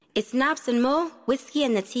It's Naps and Mo, whiskey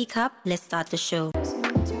in the teacup. Let's start the show.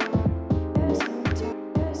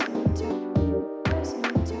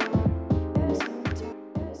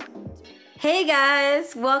 Hey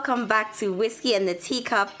guys, welcome back to Whiskey and the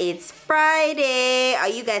Teacup. It's Friday. Are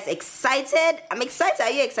you guys excited? I'm excited. Are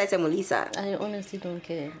you excited, Melissa? I honestly don't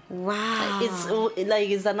care. Wow.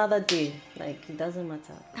 It's another day. Like, it doesn't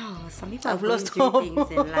matter. Oh, some people have lost things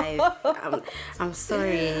in life. I'm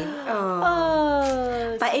sorry.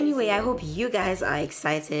 But anyway, I hope you guys are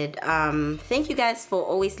excited. Thank you guys for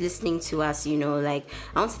always listening to us. I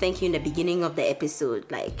want to thank you in the beginning of the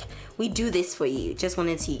episode. We do this for you. Just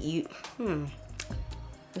wanted to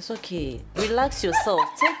It's okay. Relax yourself.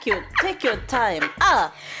 Take your time.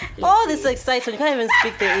 All this excitement. You can't even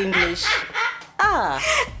speak the English.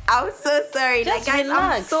 I'm so sorry. Just guys,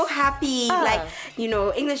 relax. I'm so happy.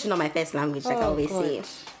 English is not my first language, I always say.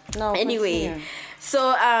 No. Anyway,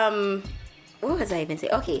 so what was I even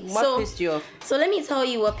saying? Okay, what pissed you off? So let me tell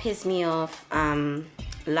you what pissed me off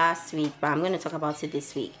last week, but I'm going to talk about it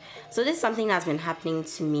this week. So this is something that's been happening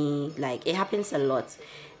to me. It happens a lot.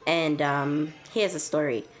 And here's a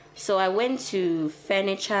story. So I went to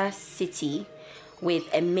Furniture City with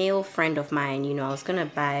a male friend of mine. I was going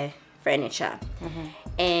to buy furniture. Mm-hmm.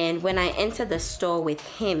 And when I entered the store with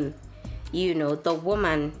him, the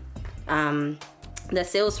woman, the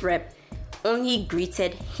sales rep, only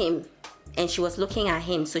greeted him. And she was looking at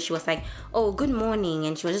him. So she was like, oh, good morning.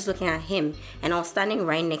 And she was just looking at him. And I was standing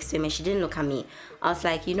right next to him and she didn't look at me. I was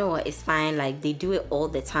like, you know what? It's fine. They do it all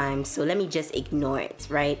the time. So let me just ignore it,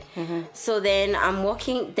 right? Mm-hmm. So then I'm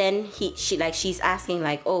walking. Then she's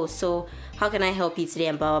asking oh, so how can I help you today?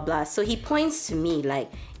 And blah, blah, blah. So he points to me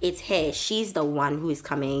it's her. She's the one who is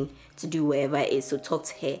coming to do whatever it is. So talk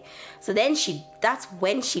to her. So then that's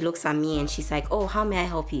when she looks at me and she's like, oh, how may I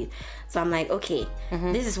help you? So I'm like, okay,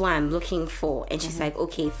 This is what I'm looking for. And she's like,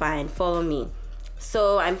 okay, fine, follow me.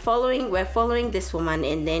 So we're following this woman,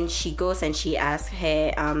 and then she goes and she asks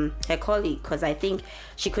her colleague, because I think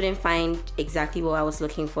she couldn't find exactly what I was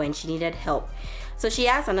looking for and she needed help. So she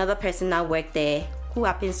asked another person that worked there, who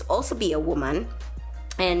happens to also be a woman.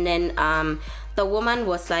 And then the woman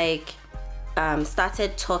was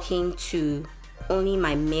started talking to only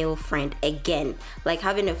my male friend again,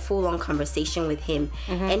 having a full-on conversation with him.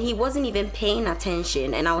 Mm-hmm. And he wasn't even paying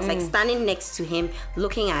attention, and I was standing next to him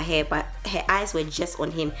looking at her, but her eyes were just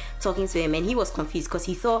on him, talking to him, and he was confused because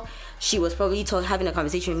he thought she was probably having a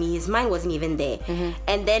conversation with me. His mind wasn't even there. Mm-hmm.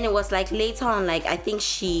 And then it was later on, I think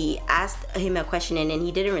she asked him a question and then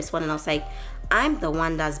he didn't respond, and I was like, I'm the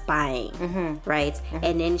one that's buying, right? Mm-hmm.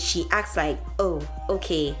 And then she acts oh,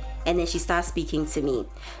 okay. And then she starts speaking to me.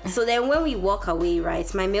 So then when we walk away,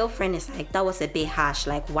 right, my male friend is that was a bit harsh.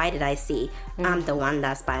 Why did I say I'm the one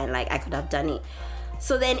that's buying? I could have done it.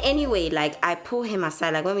 So then anyway, I pull him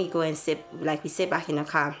aside. When we go and sit, we sit back in the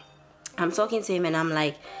car, I'm talking to him and I'm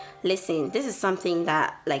like, listen, this is something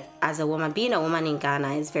that, as a woman, being a woman in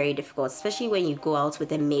Ghana is very difficult, especially when you go out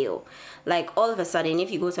with a male. All of a sudden,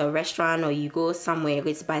 if you go to a restaurant or you go somewhere, you're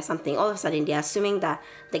going to buy something, all of a sudden, they're assuming that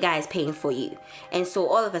the guy is paying for you. And so,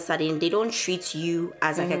 all of a sudden, they don't treat you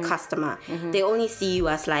as a customer. Mm-hmm. They only see you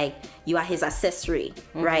as, you are his accessory,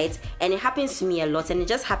 right? And it happens to me a lot. And it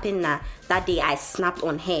just happened that day I snapped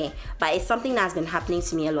on her. But it's something that's been happening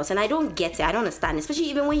to me a lot. And I don't get it. I don't understand. Especially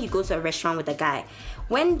even when you go to a restaurant with a guy.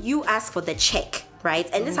 When you ask for the check, right?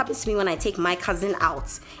 And this happens to me when I take my cousin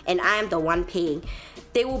out and I am the one paying.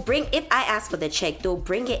 They will if I ask for the check, they'll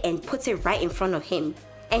bring it and put it right in front of him.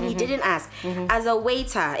 And he didn't ask. Mm-hmm. As a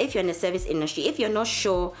waiter, if you're in the service industry, if you're not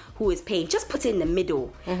sure who is paying, just put it in the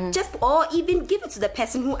middle. Mm-hmm. Or even give it to the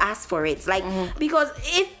person who asked for it. Because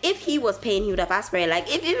if he was paying, he would have asked for it.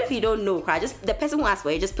 Even if you don't know, just the person who asked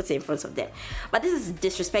for it, just put it in front of them. But this is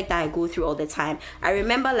disrespect that I go through all the time. I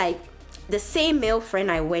remember the same male friend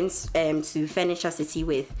I went to Furniture City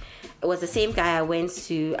with, it was the same guy I went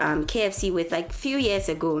to KFC with a few years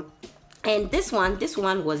ago. And this one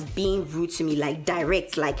was being rude to me,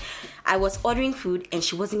 direct. I was ordering food and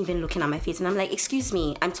she wasn't even looking at my face. And I'm like, excuse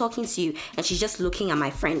me, I'm talking to you. And she's just looking at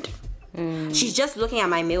my friend. She's just looking at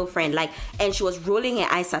my male friend, and she was rolling her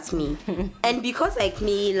eyes at me. And because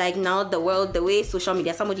me, now the way social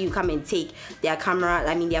media, somebody will come and take their camera,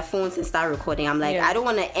 their phones and start recording. I'm I don't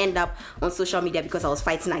want to end up on social media because I was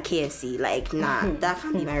fighting at KFC. Nah, that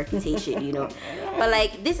can't be my reputation,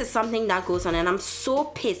 But this is something that goes on, and I'm so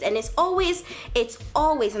pissed. And it's always,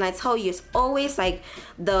 and I tell you, it's always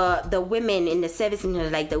the women in the service,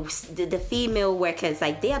 the female workers,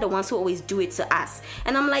 they are the ones who always do it to us.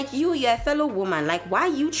 And I'm you're a fellow woman. Why are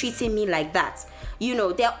you treating me like that?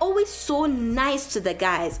 they're always so nice to the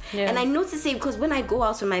guys. Yeah. And I notice it because when I go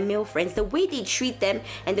out with my male friends, the way they treat them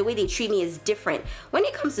and the way they treat me is different. When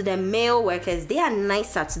it comes to the male workers, they are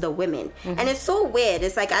nicer to the women. And it's so weird.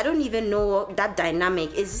 It's like, I don't even know that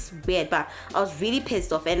dynamic. It's just weird. But I was really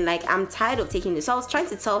pissed off, and like, I'm tired of taking this. So I was trying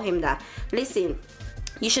to tell him that, listen,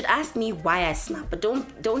 you should ask me why I snapped, but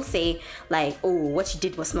don't say like, oh, what you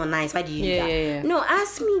did was not nice. Why did you do that? Yeah. No,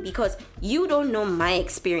 ask me, because you don't know my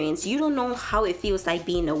experience. You don't know how it feels like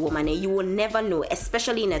being a woman, and you will never know,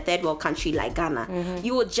 especially in a third world country like Ghana.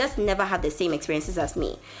 You will just never have the same experiences as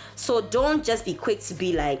me. So don't just be quick to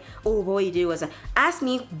be like, oh, what you did was. Ask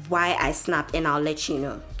me why I snapped, and I'll let you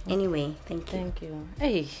know. Anyway, thank you. Thank you.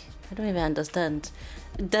 Hey, I don't even understand.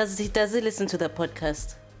 Does he listen to the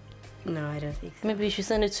podcast? No, I don't think so. Maybe you should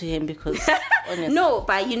send it to him, because honestly. No,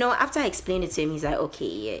 but after I explained it to him, he's like, okay,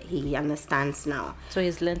 yeah, he understands now. So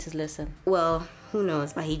he's learned his lesson. Well, who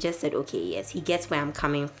knows? But he just said, okay, yes, he gets where I'm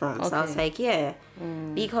coming from. So I was like, yeah,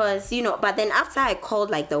 because but then after I called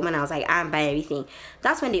like the woman, I was like, I'm buying everything.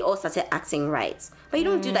 That's when they all started acting right. But you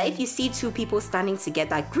don't do that. If you see two people standing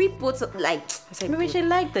together, greet both. Like, Maybe she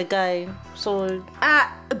liked the guy, so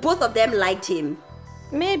both of them liked him.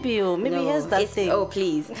 maybe he has that thing. Oh,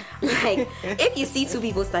 please. Like, if you see two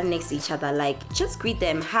people standing next to each other, like, just greet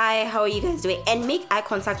them. Hi, how are you guys doing? And make eye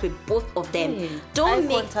contact with both of them. Don't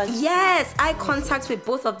make eye contact with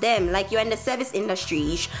both of them. Like, you're in the service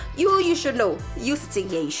industry. You should know. You sitting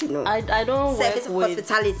here, you should know. I don't service work with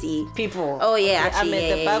hospitality people. Oh yeah, okay,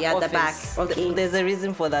 actually, I'm yeah, at the back office. office. Okay. There's a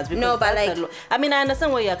reason for that. No, but like, I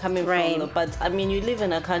understand where you're coming right. from, but you live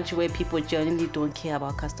in a country where people generally don't care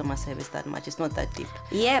about customer service that much. It's not that deep.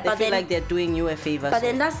 Yeah, they but feel then like they're doing you a favor. But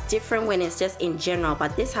then that's different when it's just in general.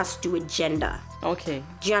 But this has to do with gender. Okay.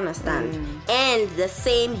 Do you understand? And the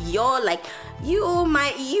same, you're like,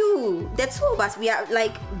 the two of us, we are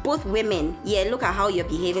like both women. Yeah, look at how you're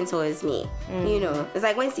behaving towards me. It's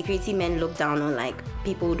like when security men look down on like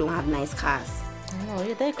people who don't have nice cars. No,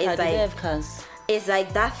 they have cars. It's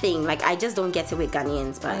like that thing. Like, I just don't get it with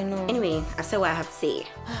Ghanaians. But I know. Anyway, I said what I have to say.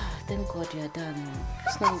 Thank God you're done.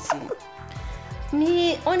 It's not easy.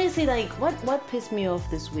 Me, honestly, like, what pissed me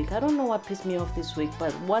off this week? I don't know what pissed me off this week,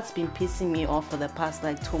 but what's been pissing me off for the past,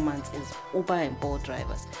 2 months is Uber and Bolt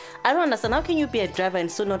drivers. I don't understand. How can you be a driver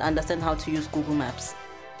and still not understand how to use Google Maps?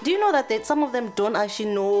 Do you know that some of them don't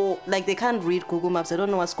actually know, like, they can't read Google Maps. They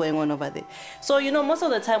don't know what's going on over there. So, most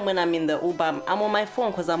of the time when I'm in the Uber, I'm on my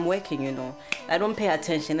phone because I'm working, I don't pay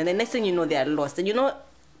attention. And the next thing you know, they are lost. And,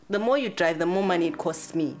 the more you drive, the more money it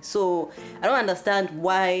costs me. So, I don't understand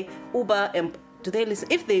why Uber and... Do they listen?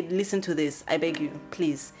 If they listen to this, I beg you,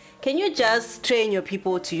 please, can you just train your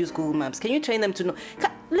people to use Google Maps? Can you train them to know?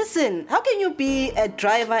 Listen, how can you be a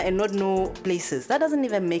driver and not know places? That doesn't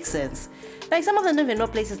even make sense. Like, some of them don't even know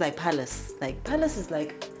places like Palace. Like, Palace is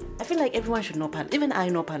like, I feel like everyone should know Palace. Even I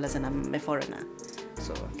know Palace and I'm a foreigner.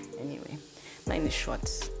 So, anyway, mine is short.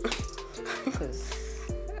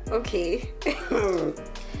 Okay.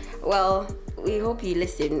 Well, we hope you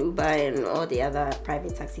listen, Uber and all the other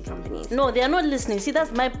private taxi companies. No, they are not listening. See,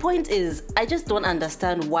 that's my point is, I just don't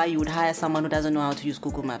understand why you would hire someone who doesn't know how to use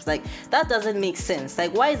Google Maps. Like, that doesn't make sense.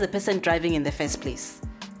 Like, why is the person driving in the first place?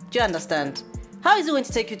 Do you understand? How is he going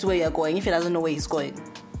to take you to where you're going if he doesn't know where he's going?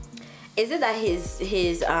 Is it that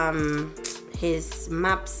his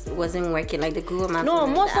maps wasn't working, like the Google Maps? No,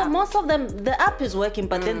 most of them, the app is working,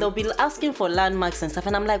 but then they'll be asking for landmarks and stuff,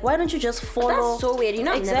 and I'm like, why don't you just follow? That's so weird.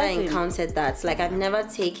 I've Exactly. never encountered that. Like, I've never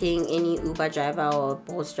taken any Uber driver or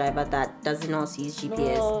Bolt driver that doesn't know how to use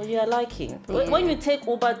GPS. Oh, you're liking. Yeah. When you take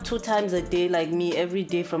Uber 2 times a day, like me, every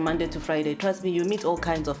day from Monday to Friday, trust me, you meet all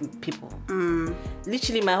kinds of people.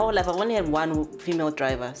 Literally, my whole life, I've only had one female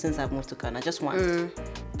driver since I've moved to Ghana, just one.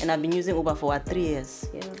 And I've been using Uber for 3 years.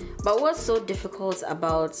 Yeah. But what's so difficult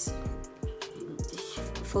about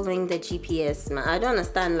following the GPS, man? I don't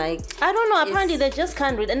understand. Like, I don't know. Apparently, they just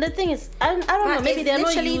can't read. And the thing is, I don't know. Maybe they're not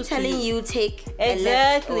literally used telling to you take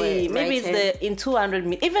exactly. Maybe it's the in 200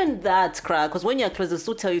 meters. Even that crowd, because when you're close, they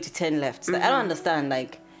still tell you to turn left. Like, I don't understand.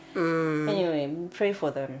 Like, anyway, pray for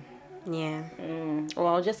them. Yeah. Or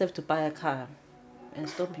I'll just have to buy a car and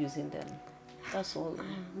stop using them. That's all.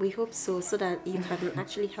 We hope so that you can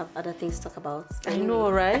actually have other things to talk about. I know,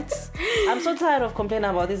 right? I'm so tired of complaining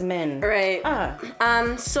about these men. Right.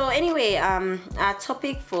 So anyway, our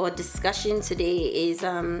topic for discussion today is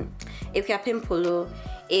Ekuapem Polo.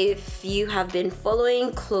 If you have been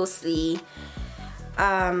following closely,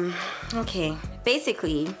 okay,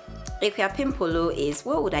 basically, Ekuapim Polo is,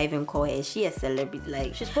 what would I even call her? Is she a celebrity?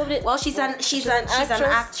 Like, she's probably, well, she's an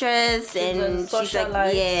actress, and she's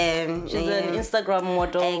like, she's an Instagram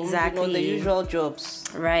model. Exactly, the usual jobs.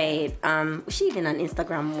 Right. Was she even an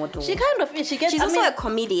Instagram model? She kind of is. She's also a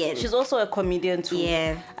comedian. She's also a comedian too.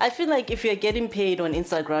 Yeah. I feel like if you're getting paid on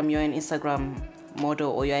Instagram, you're an Instagram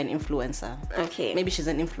model or you're an influencer. Okay. Maybe she's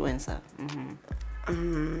an influencer.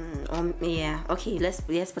 Yeah. Okay. Let's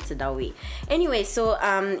put it that way. Anyway, so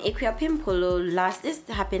Ekuapim Polo this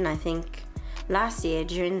happened, I think, last year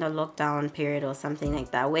during the lockdown period or something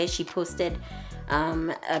like that, where she posted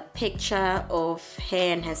a picture of her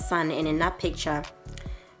and her son, and in that picture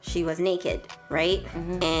she was naked, right?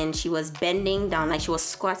 And she was bending down, like she was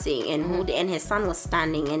squatting, and and his son was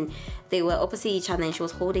standing, and they were opposite each other, and she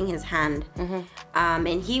was holding his hand.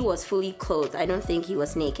 And he was fully clothed. I don't think he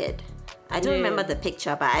was naked. I don't remember the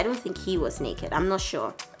picture, but I don't think he was naked. I'm not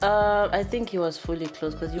sure. I think he was fully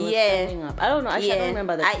clothed because he was standing up. I don't know. Actually, I don't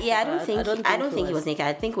remember that. I don't think he was naked.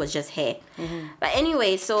 I think it was just hair. But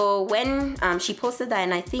anyway, so when she posted that,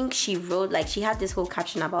 and I think she wrote, like, she had this whole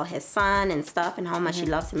caption about her son and stuff and how much she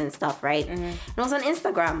loves him and stuff, right? And it was on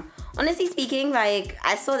Instagram. Honestly speaking, like,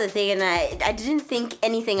 I saw the thing and I didn't think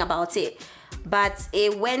anything about it. But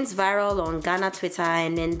it went viral on Ghana Twitter,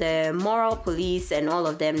 and then the moral police and all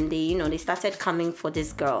of them, they started coming for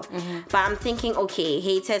this girl. But I'm thinking, okay,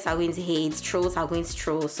 haters are going to hate, trolls are going to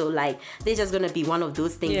troll, so like they're just gonna be one of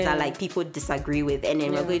those things that like people disagree with, and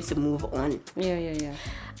then we're going to move on.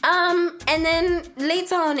 And then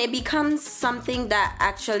later on it becomes something that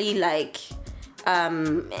actually like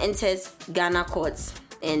enters Ghana courts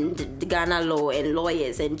and the Ghana law and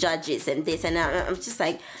lawyers and judges and this, and I'm just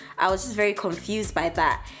like, I was just very confused by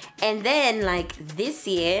that. And then like this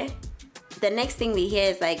year, the next thing we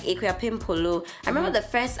hear is like Ekuapim Polo. I remember the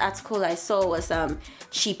first article I saw was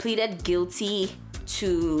she pleaded guilty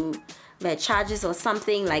to the charges or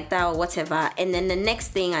something like that or whatever. And then the next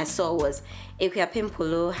thing I saw was Ekuapim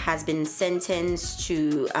Polo has been sentenced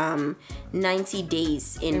to 90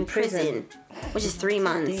 days in prison, which is 3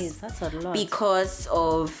 months. Jeez, that's a lot. Because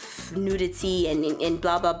of nudity and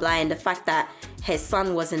blah blah blah, and the fact that her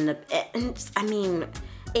son was in the. I mean,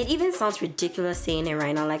 it even sounds ridiculous saying it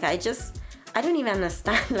right now. Like I don't even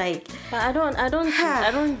understand. Like, but I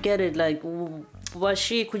don't get it. Like, was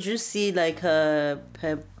she? Could you see like her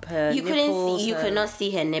you nipples? You could not see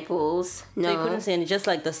her nipples. No, so you couldn't see any. Just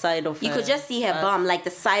like the side of. You could just see her bum, like the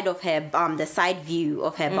side of her bum, the side view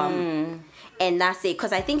of her bum. And that's it,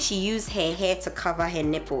 because I think she used her hair to cover her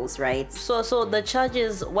nipples, right? So the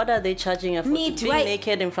charges, what are they charging her for? Being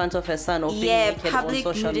naked in front of her son, or being naked public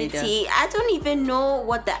on social nudity. media? I don't even know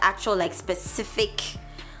what the actual like specific,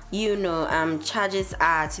 charges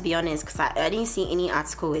are, to be honest, because I didn't see any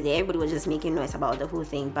article with it. Everybody was just making noise about the whole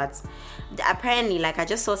thing, but apparently, like, I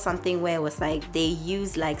just saw something where it was like they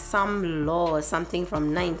used like some law or something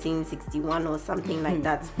from 1961 or something like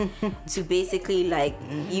that to basically like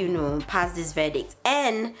pass this verdict.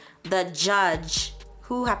 And the judge,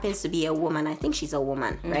 who happens to be a woman, I think she's a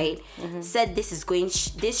woman, right, said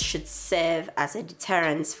this should serve as a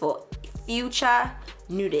deterrent for future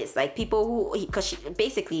nudists, like people who, because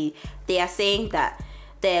basically they are saying that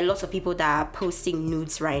there are lots of people that are posting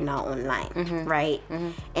nudes right now online, right?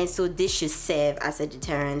 And so this should serve as a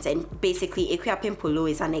deterrent. And basically, Ekuapim Polo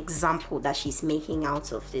is an example that she's making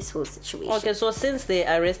out of this whole situation. Okay, so since they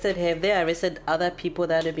arrested her, have they arrested other people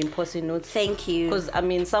that have been posting nudes? Thank you. Because, I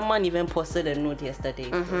mean, someone even posted a nude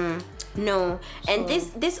yesterday. So. No. And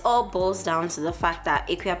this all boils down to the fact that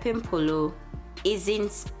Ekuapim Polo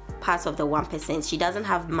isn't part of the 1%. She doesn't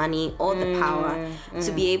have money or the power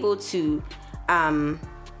to be able to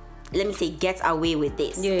let me say get away with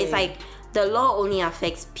this. It's like the law only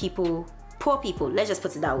affects poor people, let's just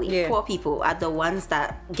put it that way. Poor people are the ones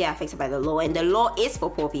that get affected by the law, and the law is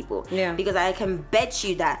for poor people. Because I can bet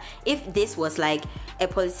you that if this was like a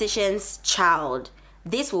politician's child,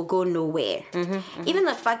 this will go nowhere. Even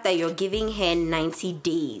the fact that you're giving her 90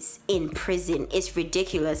 days in prison is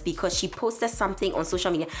ridiculous because she posted something on social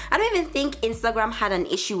media. I don't even think Instagram had an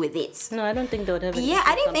issue with it. No, I don't think they would have.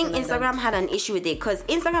 I didn't think Instagram had an issue with it because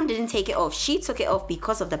Instagram didn't take it off. She took it off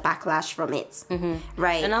because of the backlash from it.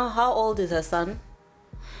 Right. And now, how old is her son?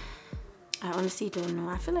 I honestly don't know.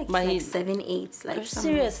 I feel like he's like 7, 8. Like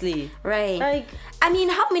seriously, right? Like, I mean,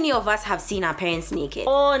 how many of us have seen our parents naked?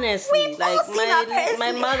 Honestly, we've like all seen our parents my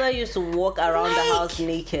naked. mother used to walk around the house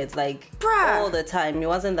naked, like all the time. It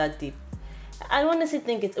wasn't that deep. I honestly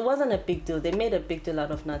think it wasn't a big deal. They made a big deal out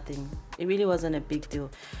of nothing. It really wasn't a big deal.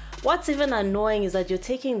 what's even annoying is that you're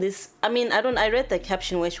taking this. I mean, I read the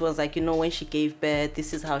caption where she was like, when she gave birth,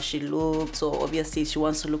 this is how she looked. So obviously she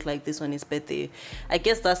wants to look like this on his birthday. I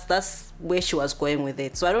guess that's where she was going with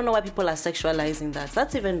it. So I don't know why people are sexualizing that.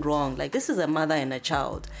 That's even wrong. Like, this is a mother and a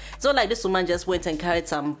child. It's not like this woman just went and carried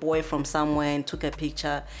some boy from somewhere and took a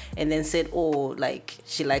picture and then said, oh, like,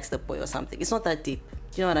 she likes the boy or something. It's not that deep.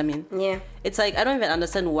 Do you know what I mean? Yeah. It's like, I don't even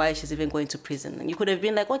understand why she's even going to prison. You could have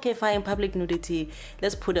been like, okay, fine, public nudity,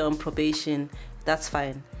 let's put her on probation. That's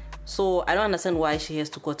fine. So I don't understand why she has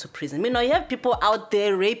to go to prison. You have people out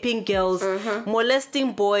there raping girls,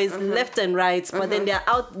 molesting boys left and right, but then they're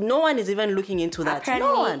out. No one is even looking into that. Apparently,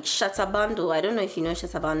 no one. Shatta Bando. I don't know if you know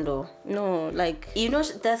Shatta Bando. No, like...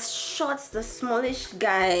 there's shots, the smallish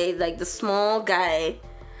guy, like the small guy.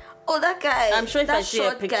 Oh, that guy. I'm sure if I see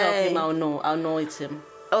a picture guy. of him, I'll know it's him.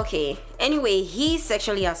 Okay. Anyway, he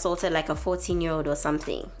sexually assaulted like a 14-year-old or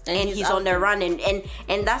something. And he's on the run.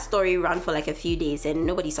 And that story ran for like a few days and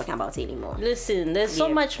nobody's talking about it anymore. Listen, there's so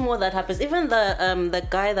much more that happens. Even the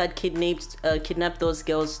guy that kidnapped those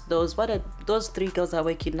girls, those 3 girls that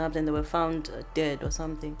were kidnapped and they were found dead or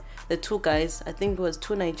something. The 2 guys, I think it was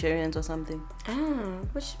 2 Nigerians or something.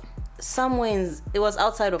 Which... Somewhere it was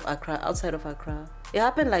outside of Accra. It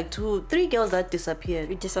happened like 2-3 girls that disappeared.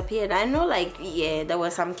 It disappeared. I know, like, there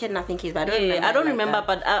was some kidnapping case, but I don't remember.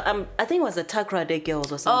 But I think it was the Takrade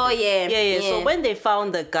girls or something. Oh yeah. So when they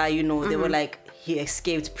found the guy, they were like, he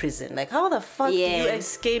escaped prison. Like, how the fuck do you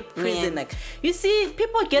escape prison? Like, you see,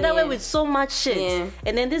 people get away with so much shit.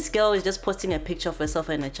 And then this girl is just posting a picture of herself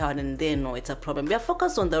and a child and they know it's a problem. We are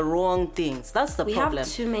focused on the wrong things. That's the problem. We have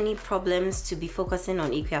too many problems to be focusing on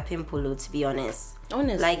Ikuapem Polo, to be honest.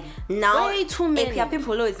 Honestly. Like, now, way too many. Ikuapem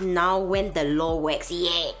Polo is now when the law works.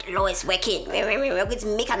 Yeah, the law is working. We're going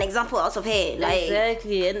to make an example out of her. Like,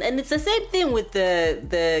 exactly. And it's the same thing with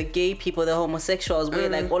the gay people, the homosexuals, where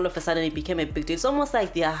like all of a sudden it became a big deal. It's almost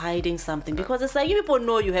like they are hiding something because it's like, you people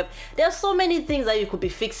know there are so many things that you could be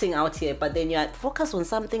fixing out here, but then you are focused on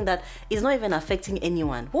something that is not even affecting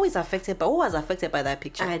anyone. Who was affected by that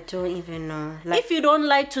picture? I don't even know. Like, if you don't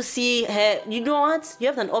like to see her, you know what? You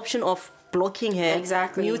have an option of blocking her,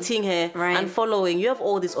 muting her, and following. You have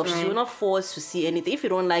all these options. You're not forced to see anything. If you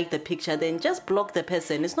don't like the picture, then just block the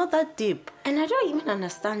person. It's not that deep. And I don't even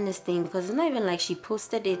understand this thing because it's not even like she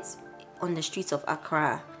posted it on the streets of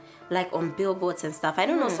Accra, like on billboards and stuff. I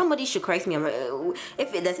don't know. Somebody should correct me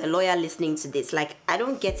if there's a lawyer listening to this. Like, I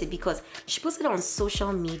don't get it because she posted it on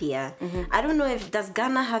social media. I don't know does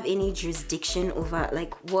Ghana have any jurisdiction over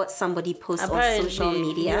like what somebody posts on social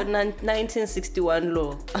media? 1961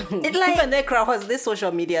 law. It's like, even there was this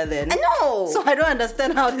social media then. I know. So I don't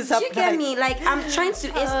understand how this applies. You get me? Like, I'm trying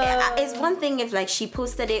to. It's one thing if like she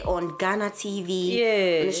posted it on Ghana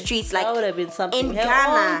TV, on the streets. Like, that would have been something. In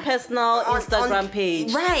Ghana, own personal Instagram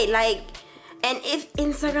page, right? Like, and if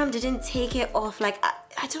Instagram didn't take it off, like,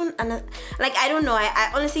 I don't know.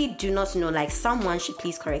 I honestly do not know. Like, someone should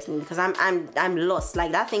please correct me because I'm lost.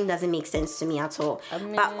 Like, that thing doesn't make sense to me at all.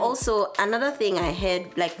 But also another thing I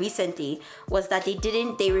heard like recently was that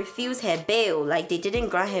they refused her bail. Like, they didn't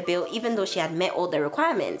grant her bail even though she had met all the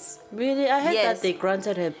requirements. Really? I heard that they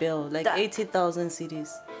granted her bail, like 80,000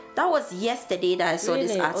 cedis. That was yesterday that I saw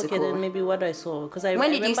this article. Okay, then maybe what I saw because I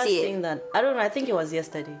remember seeing that. I don't know. I think it was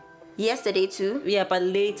yesterday. Yesterday too? Yeah, but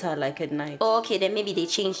later, like at night. Oh, okay, then maybe they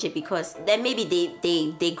changed it because then maybe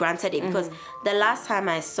they granted it because the last time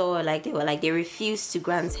I saw, like, they refused to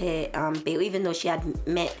grant her bail even though she had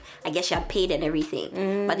I guess she had paid and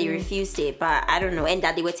everything, but they refused it. But I don't know, and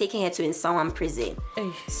that they were taking her to Nsawan prison.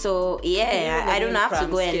 So yeah, I don't have to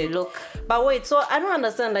go and look. But wait, so I don't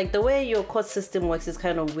understand, like, the way your court system works is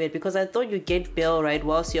kind of weird because I thought you get bail right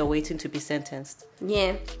whilst you're waiting to be sentenced.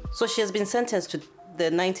 Yeah. So she has been sentenced to the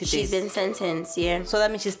 90 days. She's been sentenced, yeah. So that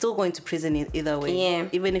means she's still going to prison either way. Yeah.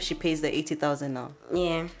 Even if she pays the 80,000 now.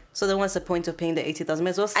 Yeah. So then what's the point of paying the 80,000?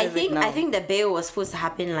 Well, I think the bail was supposed to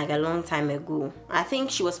happen like a long time ago. I think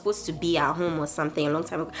she was supposed to be at home or something a long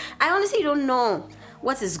time ago. I honestly don't know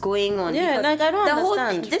what is going on. Yeah, like, I don't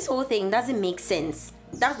understand. This whole thing doesn't make sense.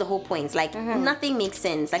 That's the whole point. Like, nothing makes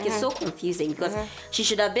sense. Like, it's so confusing because she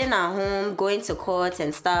should have been at home going to court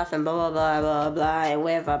and stuff and blah blah blah blah blah and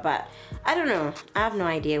whatever. But I don't know. I have no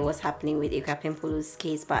idea what's happening with Ikuapem Polo's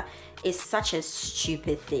case, but it's such a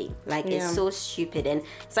stupid thing. Like, it's so stupid and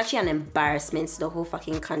it's actually an embarrassment to the whole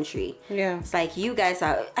fucking country. Yeah. It's like, you guys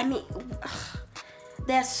are, I mean,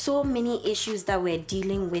 there are so many issues that we're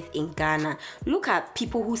dealing with in Ghana. Look at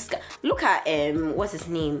people look at what's his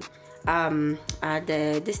name? The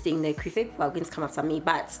Krife people are going to come after me,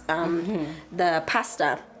 but the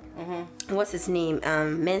pastor, what's his name?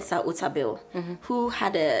 Mensa Otabil, who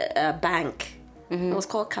had a bank, It was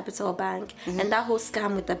called Capital Bank. And that whole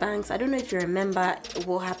scam with the banks, I don't know if you remember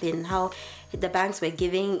what happened, how the banks were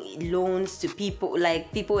giving loans to people,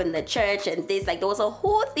 like people in the church and this, like there was a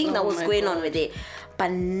whole thing that was going on with it.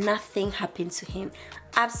 But nothing happened to him.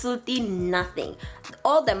 Absolutely nothing.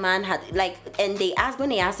 All the man had, like, and when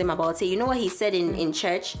they asked him about it, you know what he said in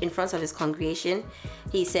church in front of his congregation?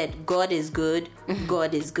 He said, God is good,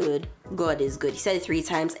 God is good, God is good. He said it 3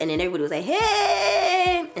 times, and then everybody was like,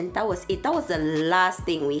 hey! And that was it. That was the last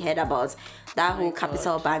thing we heard about that whole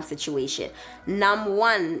Capital Bank situation. Nam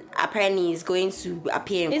One apparently is going to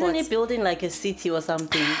appear in court. Isn't he building like a city or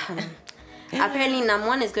something? Apparently Nam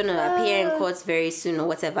One is going to appear in court very soon or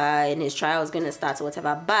whatever, and his trial is going to start or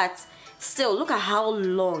whatever. But still, look at how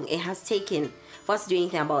long it has taken for us to do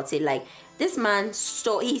anything about it. Like, this man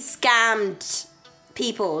he scammed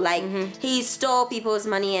people. Like, he stole people's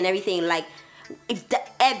money and everything. Like, if the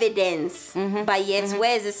evidence. But yet,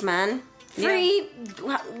 where is this man? Free,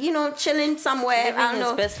 chilling somewhere. Living I don't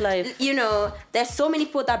know. his best life. There's so many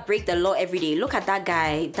people that break the law every day. Look at that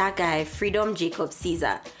guy, Freedom Jacob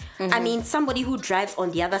Caesar. I mean, somebody who drives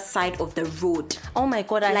on the other side of the road. Oh my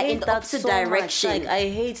God, I hate in the that opposite so direction. much. Like, I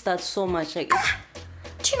hate that so much. Like,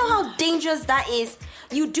 do you know how dangerous that is?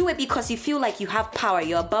 You do it because you feel like you have power,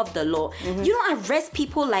 you're above the law. You don't arrest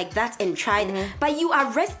people like that and try, but you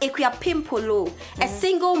arrest Ekua Pimpolo, a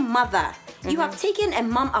single mother. You have taken a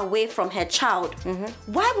mom away from her child.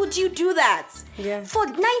 Why would you do that? Yeah. For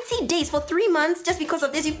 90 days, for 3 months, just because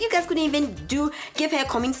of this? You guys couldn't even give her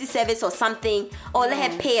community service or something, or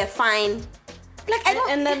let her pay a fine. Like, I don't.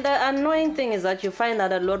 And then the annoying thing is that you find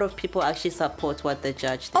that a lot of people actually support what the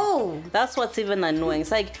judge did. Oh. That's what's even annoying. It's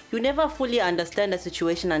like you never fully understand the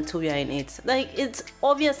situation until you're in it. Like, it's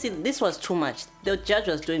obviously this was too much. The judge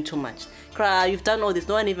was doing too much. You've done all this.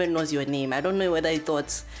 No one even knows your name. I don't know whether he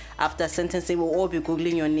thought after sentencing we'll all be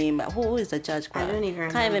Googling your name. Who is the judge? I don't even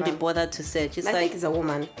remember. Can't even be bothered to search. It's I like, think it's a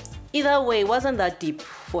woman. Either way, it wasn't that deep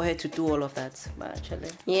for her to do all of that, actually.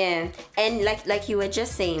 Yeah, and like you were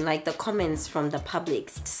just saying, like the comments from the public,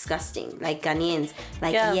 it's disgusting. Like Ghanaians,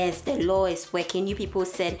 like, yes, the law is working. You people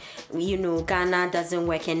said, Ghana doesn't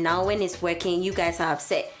work, and now when it's working, you guys are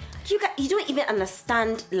upset. You don't even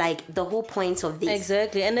understand like the whole point of this.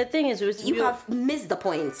 Exactly, and the thing is, you have missed the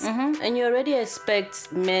points. And you already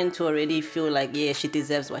expect men to already feel like, yeah, she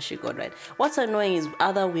deserves what she got, right? What's annoying is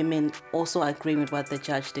other women also agreeing with what the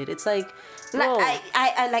judge did. It's like,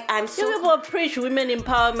 I'm so. You people preach women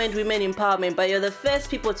empowerment, but you're the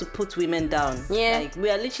first people to put women down. Yeah, like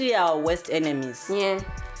we are literally our worst enemies. Yeah,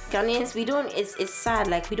 Ghanaians, we don't. It's sad.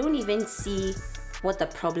 Like, we don't even see what the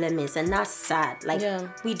problem is, and that's sad. Like,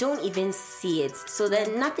 we don't even see it, so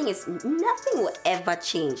then nothing will ever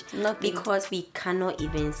change. Because we cannot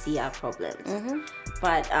even see our problems.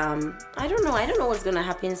 But I don't know what's gonna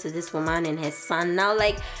happen to this woman and her son now.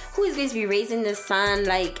 Like, who is going to be raising the son?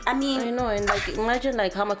 Like, I mean, I know, and like, imagine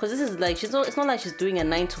like how much, because this is like, it's not like she's doing a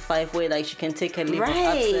 9 to 5 where like she can take a leave of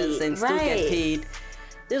absence and still get paid.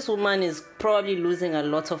 This woman is probably losing a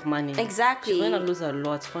lot of money. Exactly. She's going to lose a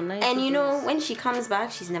lot for 90 And days. when she comes back,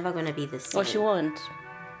 she's never going to be the same. Oh, she won't.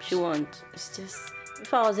 She won't. It's just...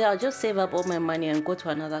 If I was there, I'll just save up all my money and go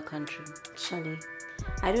to another country. Surely.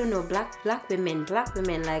 I don't know. Black women,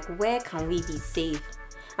 like, where can we be safe?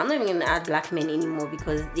 I'm not even going to add black men anymore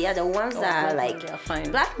because they are the ones that are like... They are fine.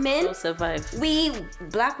 Black men... They'll survive.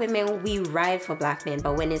 Black women, we ride for black men.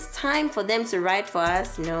 But when it's time for them to ride for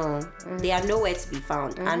us, no. They are nowhere to be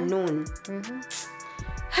found. Unknown. We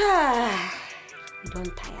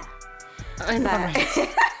don't tire. I know, right?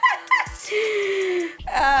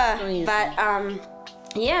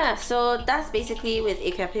 Yeah, so that's basically with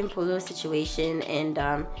Ekua Pimpolo's situation, and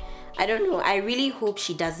I don't know. I really hope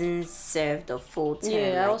she doesn't serve the full term.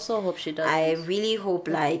 Yeah, I also hope she doesn't. I really hope,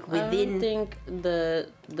 like, within... I don't think the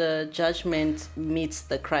judgment meets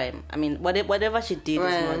the crime. I mean, whatever she did is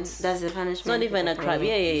not... That's the punishment. It's not even a crime.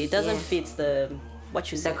 Yeah, it doesn't fit the... What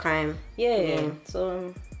you said. The crime. Yeah.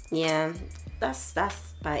 So... Yeah, that's...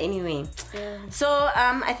 But anyway. Yeah. So,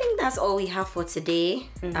 I think that's all we have for today.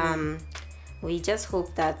 We just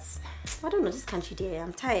hope that, I don't know, this country day,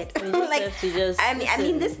 I'm tired. I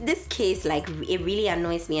mean, this case, like, it really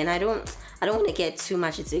annoys me, and I don't want to get too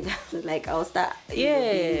much into it. Like, I'll start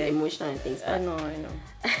being emotional and things. I know.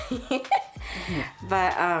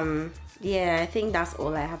 But yeah, I think that's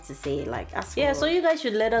all I have to say. Like, so you guys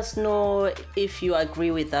should let us know if you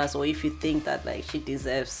agree with us or if you think that like she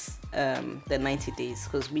deserves the 90 days,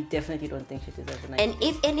 because we definitely don't think she deserves the 90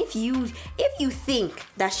 days. And if you think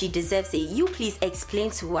that she deserves it, you please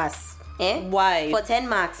explain to us why for 10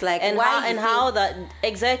 marks, like, and why how that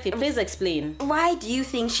exactly. Please explain. Why do you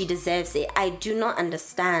think she deserves it? I do not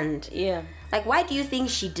understand. Yeah. Like, why do you think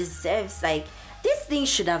she deserves, like, this thing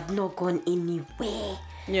should have not gone anywhere.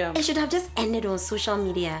 Yeah. It should have just ended on social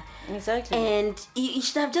media. Exactly. And you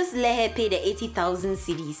should have just let her pay the 80,000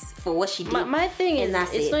 cedis for what she did. My thing is,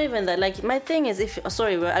 it's it. not even that. Like, my thing is,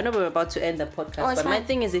 I know we're about to end the podcast, but my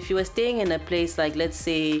thing is, if you were staying in a place like, let's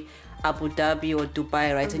say, Abu Dhabi or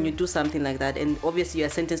Dubai, right, and you do something like that, and obviously you are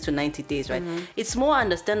sentenced to 90 days, right, it's more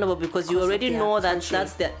understandable because you already know that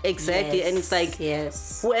that's the exactly, and it's like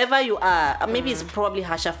whoever you are, maybe it's probably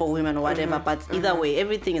harsher for women or whatever, but either way,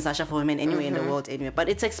 everything is harsher for women anyway in the world anyway, but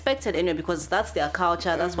it's expected anyway because that's their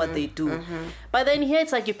culture, that's what they do. But then here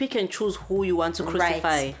it's like you pick and choose who you want to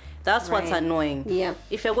crucify. That's what's annoying. Yeah.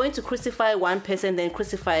 If you're going to crucify one person, then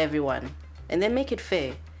crucify everyone and then make it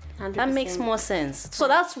fair. 100%. That makes more sense. So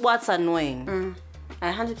that's what's annoying.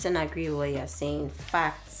 I 100% agree with what you're saying.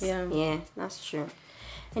 Facts. Yeah, that's true.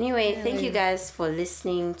 Anyway, thank you guys for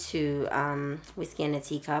listening to Whiskey and a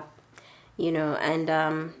Teacup. You know, and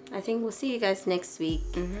I think we'll see you guys next week.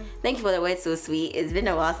 Thank you for the word so sweet. It's been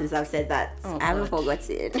a while since I've said that. I haven't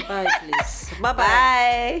forgotten. Bye, please.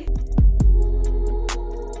 Bye-bye. Bye.